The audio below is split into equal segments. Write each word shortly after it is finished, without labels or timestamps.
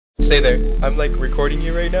stay there. I'm like recording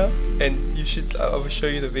you right now, and you should. I will show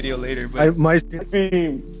you the video later. But my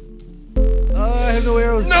stream. I have no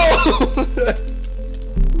arrows. No!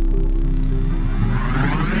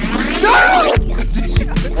 No!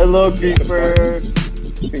 Hello, Creeper.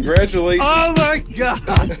 Congratulations. Oh my god!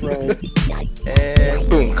 And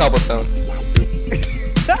boom, cobblestone.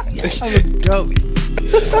 I'm a ghost.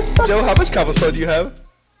 Joe, how much cobblestone do you have?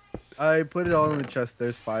 I put it all in the chest.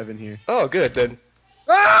 There's 5 in here. Oh, good then.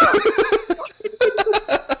 Ah!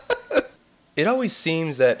 It always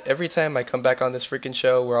seems that every time I come back on this freaking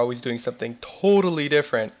show, we're always doing something totally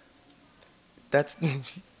different. That's,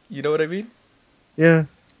 you know what I mean? Yeah.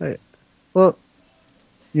 Well,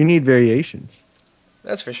 you need variations.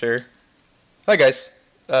 That's for sure. Hi guys.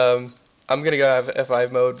 I'm gonna go have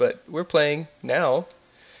F5 mode, but we're playing now.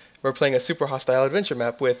 We're playing a super hostile adventure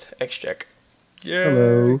map with X-Check. Yeah.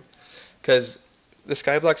 Hello. Because the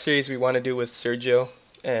Skyblock series we want to do with Sergio,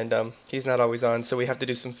 and he's not always on, so we have to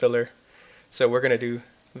do some filler. So we're gonna do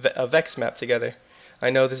a Vex map together.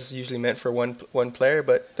 I know this is usually meant for one player,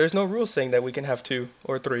 but there's no rule saying that we can have 2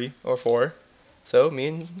 or 3 or 4. So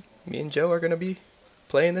me and Joe are gonna be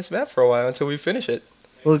playing this map for a while until we finish it.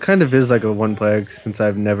 Well, it kind of is like a one player since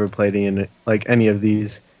I've never played in like any of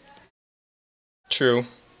these. True.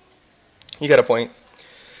 You got a point.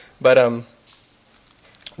 But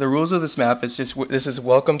the rules of this map is just this is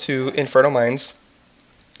Welcome to Inferno Mines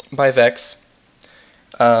by Vex.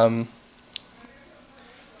 We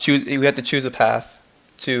have to choose a path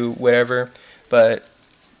to wherever, but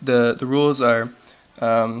the rules are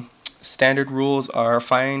standard rules are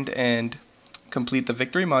find and complete the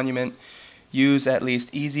victory monument, use at least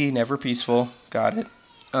easy, never peaceful, got it.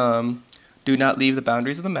 Do not leave the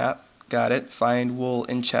boundaries of the map, got it. Find wool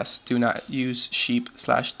in chests, do not use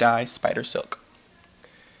sheep/dye spider silk.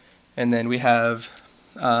 And then we have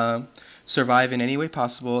survive in any way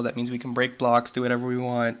possible. That means we can break blocks, do whatever we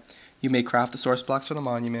want. You may craft the source blocks for the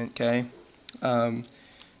monument, okay?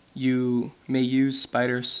 You may use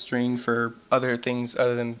spider string for other things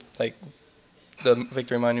other than like the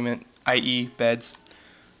victory monument, i.e. beds.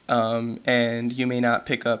 And you may not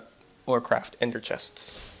pick up or craft ender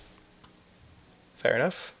chests. Fair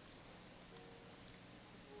enough.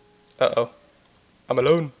 Uh-oh. I'm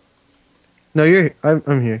alone. No,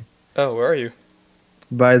 I'm here. Oh, where are you?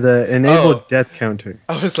 By the enable death counter.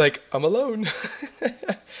 I was like, I'm alone.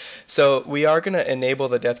 So we are going to enable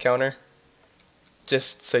the death counter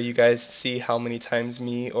just so you guys see how many times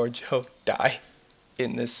me or Joe die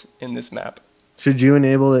in this map. Should you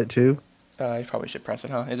enable it too? You probably should press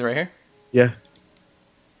it, huh? Is it right here? Yeah.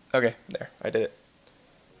 Okay, there. I did it.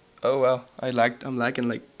 Oh, well. I'm lagging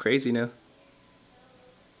like crazy now.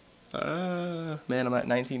 Man, I'm at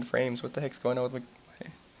 19 frames. What the heck's going on with my...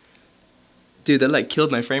 Dude, that like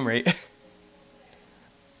killed my frame rate.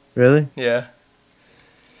 Really? Yeah.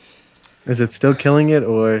 Is it still killing it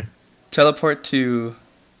or? Teleport to...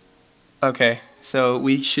 Okay, so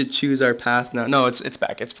we should choose our path now. No, it's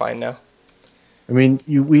back. It's fine now. I mean,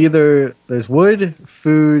 there's wood,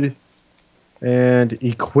 food, and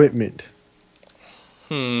equipment.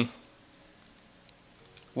 Wood,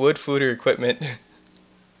 food, or equipment.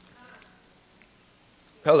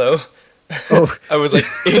 Hello. Oh. I was like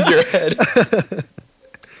in your head.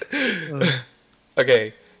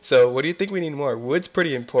 Okay, so what do you think we need more? Wood's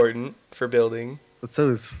pretty important for building. But so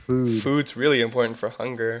is food. Food's really important for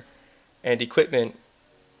hunger. And equipment.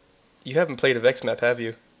 You haven't played a Vex map, have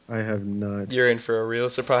you? I have not. You're in for a real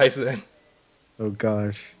surprise then. Oh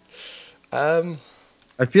gosh. I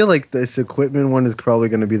feel like this equipment one is probably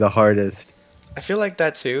going to be the hardest. feel like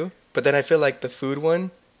that too, but then I feel like the food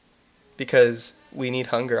one, because we need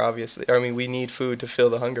hunger, obviously. I mean, we need food to fill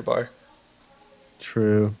the hunger bar.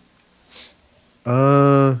 True.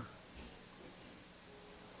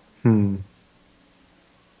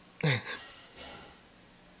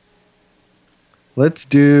 Let's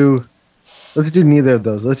do neither of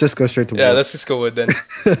those. Let's just go straight to wood. Yeah, let's just go wood then.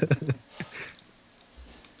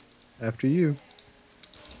 After you.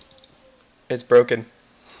 It's broken.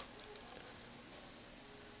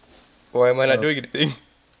 Why am I not doing anything?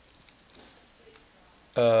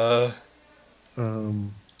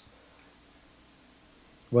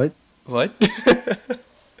 What? What?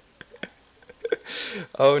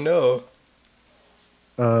 Oh no.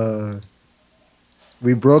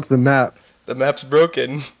 We broke the map. The map's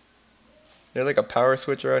broken. There's like a power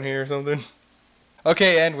switch around here or something.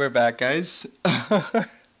 Okay, and we're back, guys.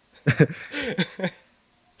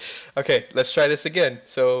 Okay, let's try this again.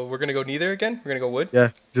 So we're gonna go neither again? We're gonna go wood? Yeah,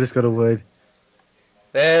 just go to wood.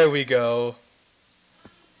 There we go.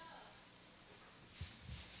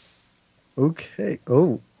 Okay.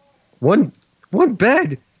 Oh, one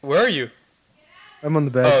bed. Where are you? I'm on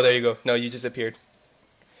the Oh, bed. there you go. No, you just appeared.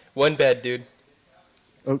 One bed, dude.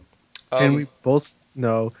 Oh, can we both?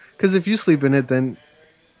 No, because if you sleep in it, then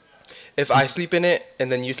If I sleep in it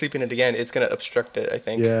and then you sleep in it again, it's gonna obstruct it, I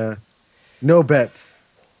think. yeah, no bets.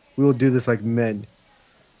 We will do this like men.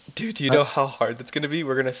 Dude, do you know how hard that's gonna be?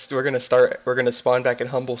 We're gonna spawn back in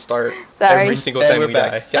humble start Sorry. every single time we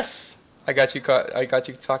die. Yes, I got you caught. I got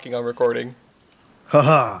you talking on recording.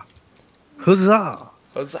 Haha, huzzah!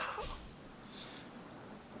 Huzzah.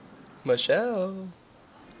 Michelle.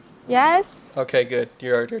 Yes. Okay, good.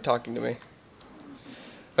 You're talking to me.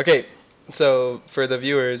 Okay, so for the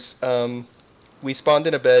viewers, we spawned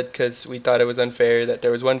in a bed because we thought it was unfair that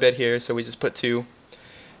there was one bed here, so we just put two,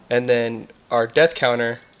 and then our death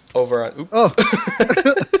counter over on. Oops. Oh.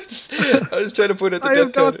 I was trying to put it. I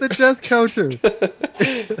have got the death counter.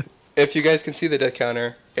 If you guys can see the death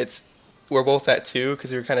counter, we're both at 2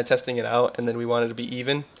 because we were kind of testing it out, and then we wanted to be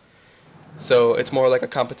even. So it's more like a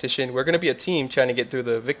competition. We're going to be a team trying to get through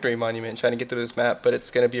the victory monument, trying to get through this map, but it's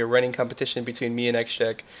going to be a running competition between me and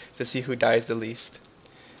XCheck to see who dies the least.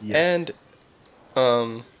 Yes.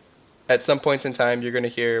 And at some points in time, you're going to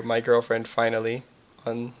hear my girlfriend finally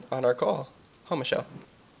on our call. Huh, Michelle?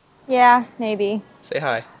 Yeah, maybe. Say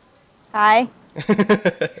hi. Hi.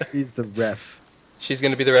 He's the ref. She's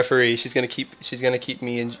going to be the referee. She's going to keep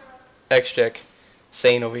me and XCheck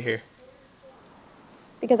sane over here.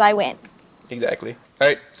 Because I win. Exactly. All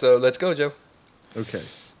right, so let's go, Joe. Okay.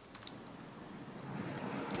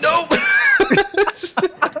 No!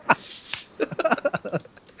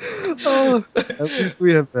 Oh, at least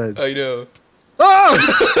we have beds. I know. Oh!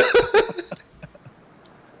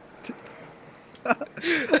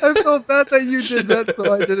 I felt bad that you did that,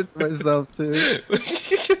 so I did it to myself too.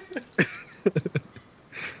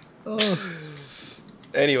 Oh.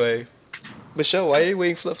 Anyway, Michelle, why are you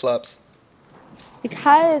wearing flip-flops?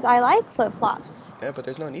 Because I like flip-flops. Yeah, but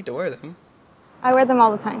there's no need to wear them. I wear them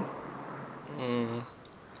all the time.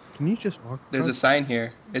 Can you just walk? There's a sign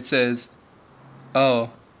here. It says,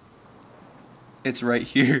 "Oh, it's right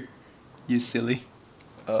here, you silly."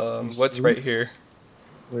 What's silly? right here?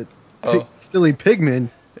 What? Oh. Silly pigmen.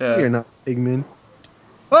 Yeah. You're not pigmen.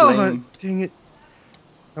 Oh, Blame. dang it.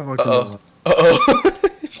 I walked Uh-oh.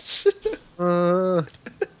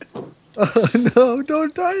 in the no,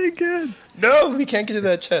 don't die again. No, we can't get to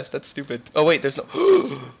that chest. That's stupid. Oh wait, there's no.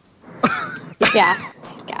 Gasp.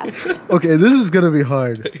 Gasp. Okay, this is gonna be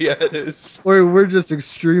hard. Yeah, it is. Or we're just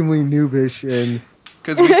extremely noobish and.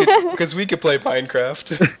 Because we could play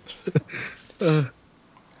Minecraft.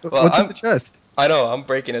 What's in the chest? I know. I'm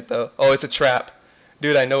breaking it though. Oh, it's a trap,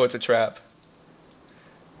 dude. I know it's a trap.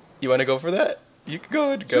 You want to go for that? You can go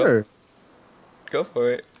ahead. Go. Sure. Go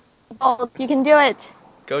for it. Oh, you can do it.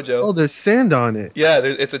 Go, Joe. Oh, there's sand on it. Yeah,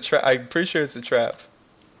 it's a trap. I'm pretty sure it's a trap.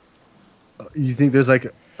 You think there's like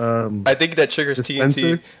I think that triggers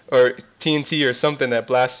dispenser? TNT or something that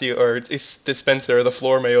blasts you, or it's dispenser, or the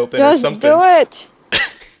floor may open or Just something. do it.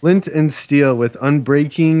 flint and steel with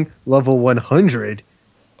unbreaking level 100.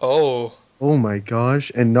 Oh. Oh my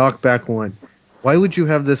gosh! And knockback 1. Why would you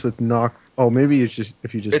have this with knock? Oh, maybe it's just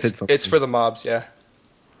if you just hit something. It's for the mobs, yeah.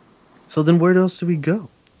 So then where else do we go?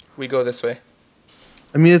 We go this way.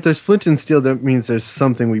 I mean, if there's flint and steel, that means there's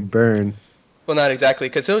something we burn. Well, not exactly,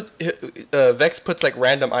 because Vex puts like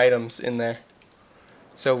random items in there.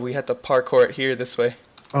 So we have to parkour it here this way.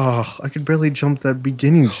 Oh, I could barely jump that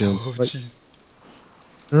beginning jump. Oh, Like- jeez.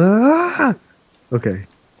 Ah! Okay.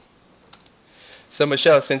 So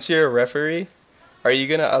Michelle, since you're a referee, are you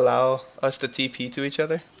gonna allow us to TP to each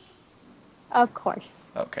other? Of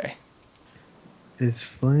course. Okay. Is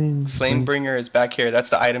flame... Flamebringer is back here. That's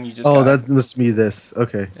the item you just Oh, got. that must be this.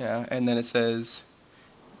 Okay. Yeah, and then it says,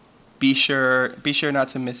 be sure not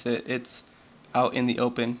to miss it. It's out in the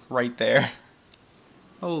open right there.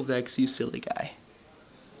 Oh, Vex, you silly guy.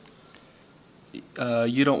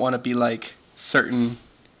 You don't want to be like certain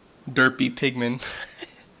derpy pigmen.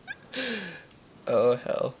 Oh,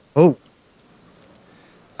 hell. Oh,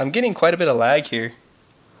 I'm getting quite a bit of lag here.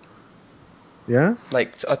 yeah?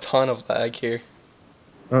 Like, a ton of lag here.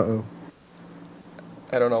 Uh-oh.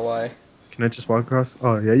 I don't know why. Can I just walk across?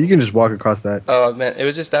 Oh, yeah, you can just walk across that. Oh, man, it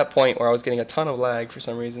was just that point where I was getting a ton of lag for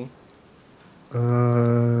some reason.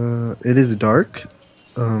 It is dark.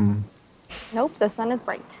 Nope, the sun is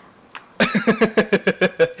bright.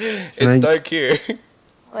 It's dark here.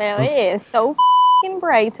 Well, it is so f***ing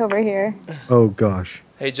bright over here. Oh, gosh.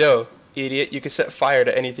 Hey, Joe, idiot, you can set fire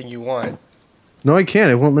to anything you want. No, I can't.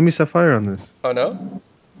 It won't let me set fire on this. Oh, no?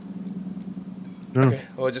 No. Okay,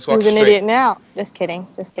 well, just walk Who's an straight. idiot now? Just kidding.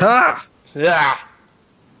 Just kidding. Ah! Yeah.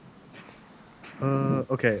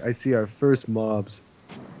 Okay, I see our first mobs.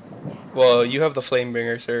 Well, you have the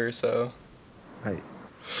Flamebringer, sir, so... Alright.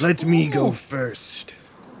 Let me go first.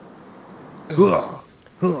 Huh,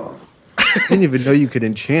 huh. I didn't even know you could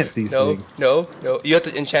enchant these No, things. no, no. You have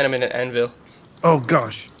to enchant him in an anvil. Oh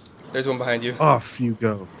gosh. There's one behind you. Off you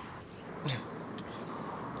go.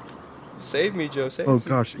 Save me, Joe, save Oh me.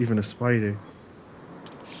 gosh, even a spider.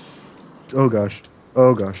 Oh gosh.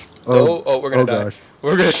 Oh gosh. Oh, we're gonna die. Gosh.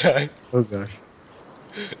 We're gonna die. Oh gosh.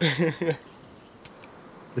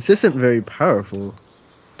 This isn't very powerful.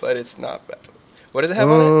 But it's not bad. What does it have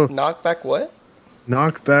Oh. on it? Knockback what?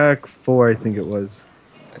 Knockback 4, I think it was.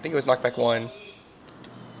 I think it was knockback 1.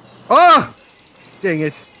 Ah! Dang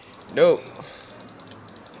it. No.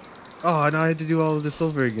 Oh, now I had to do all of this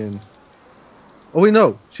over again. Oh wait,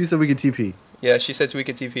 no. She said we could TP. Yeah, she says we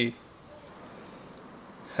could TP.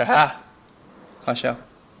 Haha. Hasha.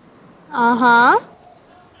 Uh-huh.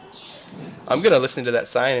 I'm gonna listen to that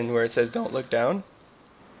sign and where it says don't look down.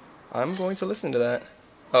 I'm going to listen to that.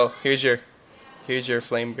 Oh, here's your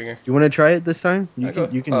Flamebringer. You want to try it this time? You Okay.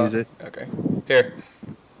 can you can Oh, use it. Okay. Here.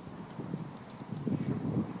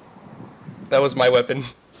 That was my weapon.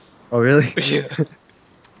 Oh really? Yeah.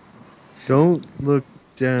 Don't look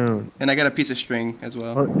down. And I got a piece of string as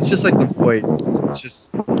well. Oh, it's just like the void. It's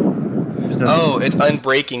just. There's nothing. Oh, it's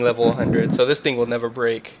unbreaking level 100, so this thing will never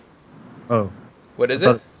break. Oh. What is I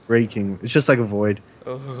thought it? breaking. It's just like a void.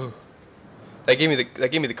 Oh. That gave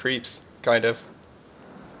me the creeps, kind of.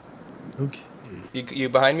 Okay. You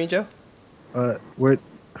behind me, Joe? Where?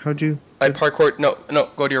 How'd you? I parkour. No,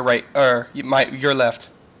 go to your right or your left.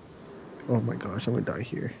 Oh my gosh, I'm gonna die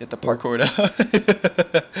here. You have to parkour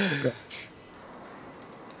down. Gosh.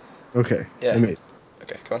 Okay. Yeah. I made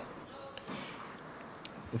Okay, come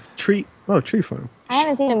tree. Oh, tree farm. I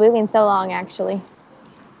haven't seen a movie in so long, actually.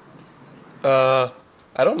 on.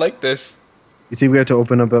 I don't like this. You think we have to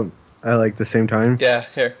open up at like the same time? Yeah,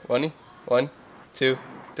 here. 1, 2,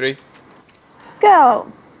 3.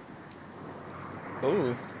 Go.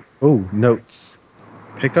 Ooh. Oh, notes.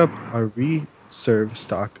 Pick up a reserve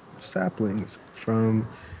stock of saplings from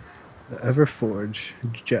the Everforge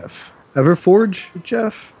Jeff. Everforge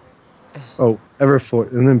Jeff? Oh,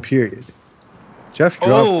 Everforge, and then period. Jeff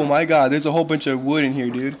dropped. Oh my God! There's a whole bunch of wood in here,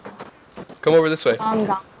 dude. Come over this way. I'm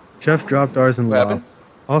gone. Jeff dropped ours in What lava. happened?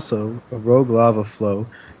 Also, a rogue lava flow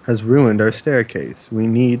has ruined our staircase. We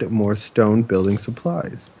need more stone building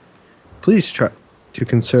supplies. Please try to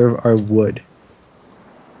conserve our wood.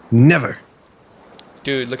 Never.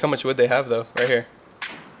 Dude, look how much wood they have though, right here.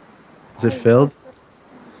 Is it filled?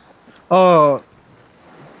 Oh,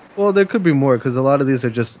 well, there could be more because a lot of these are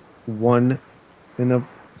just one in a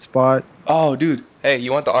spot. Oh, dude. Hey,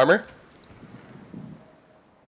 you want the armor?